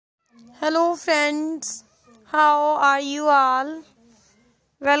Hello friends, how are you all?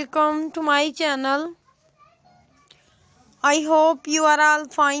 Welcome to my channel. I hope you are all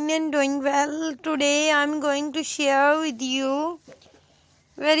fine and doing well. Today I am going to share with you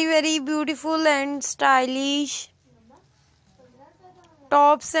very beautiful and stylish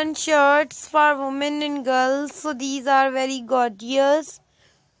tops and shirts for women and girls. So these are very gorgeous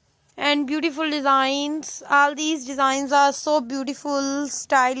and beautiful designs. All these designs are so beautiful,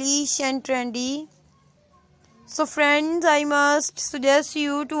 stylish and trendy. So friends, I must suggest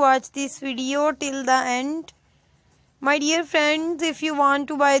you to watch this video till the end. My dear friends, if you want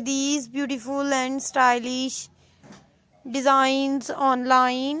to buy these beautiful and stylish designs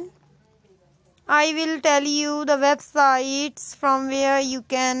online, I will tell you the websites from where you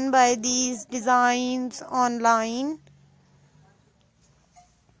can buy these designs online.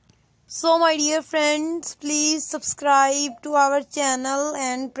 So my dear friends, please subscribe to our channel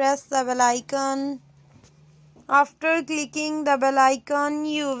and press the bell icon. After clicking the bell icon,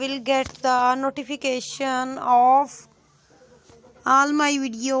 you will get the notification of all my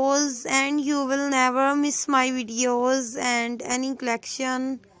videos and you will never miss my videos and any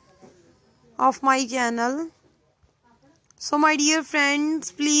collection of my channel. So my dear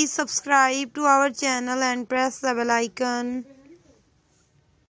friends, please subscribe to our channel and press the bell icon.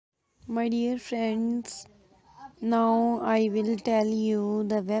 My dear friends, now I will tell you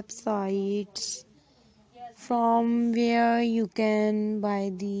the websites from where you can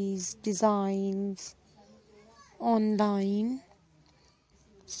buy these designs online.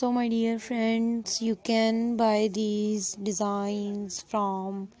 So my dear friends, you can buy these designs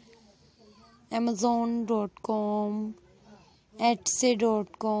from Amazon.com,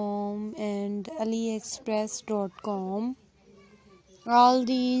 Etsy.com and AliExpress.com. All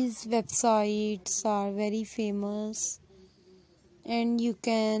these websites are very famous and you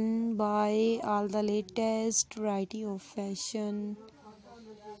can buy all the latest variety of fashion.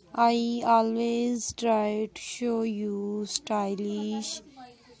 I always try to show you stylish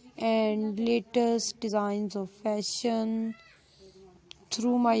and latest designs of fashion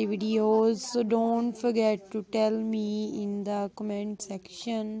through my videos, so don't forget to tell me in the comment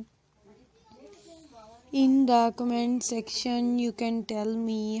section. In the comment section you can tell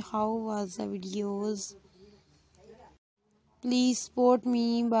me how was the videos. Please support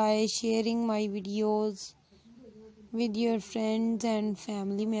me by sharing my videos with your friends and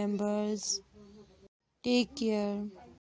family members. Take care.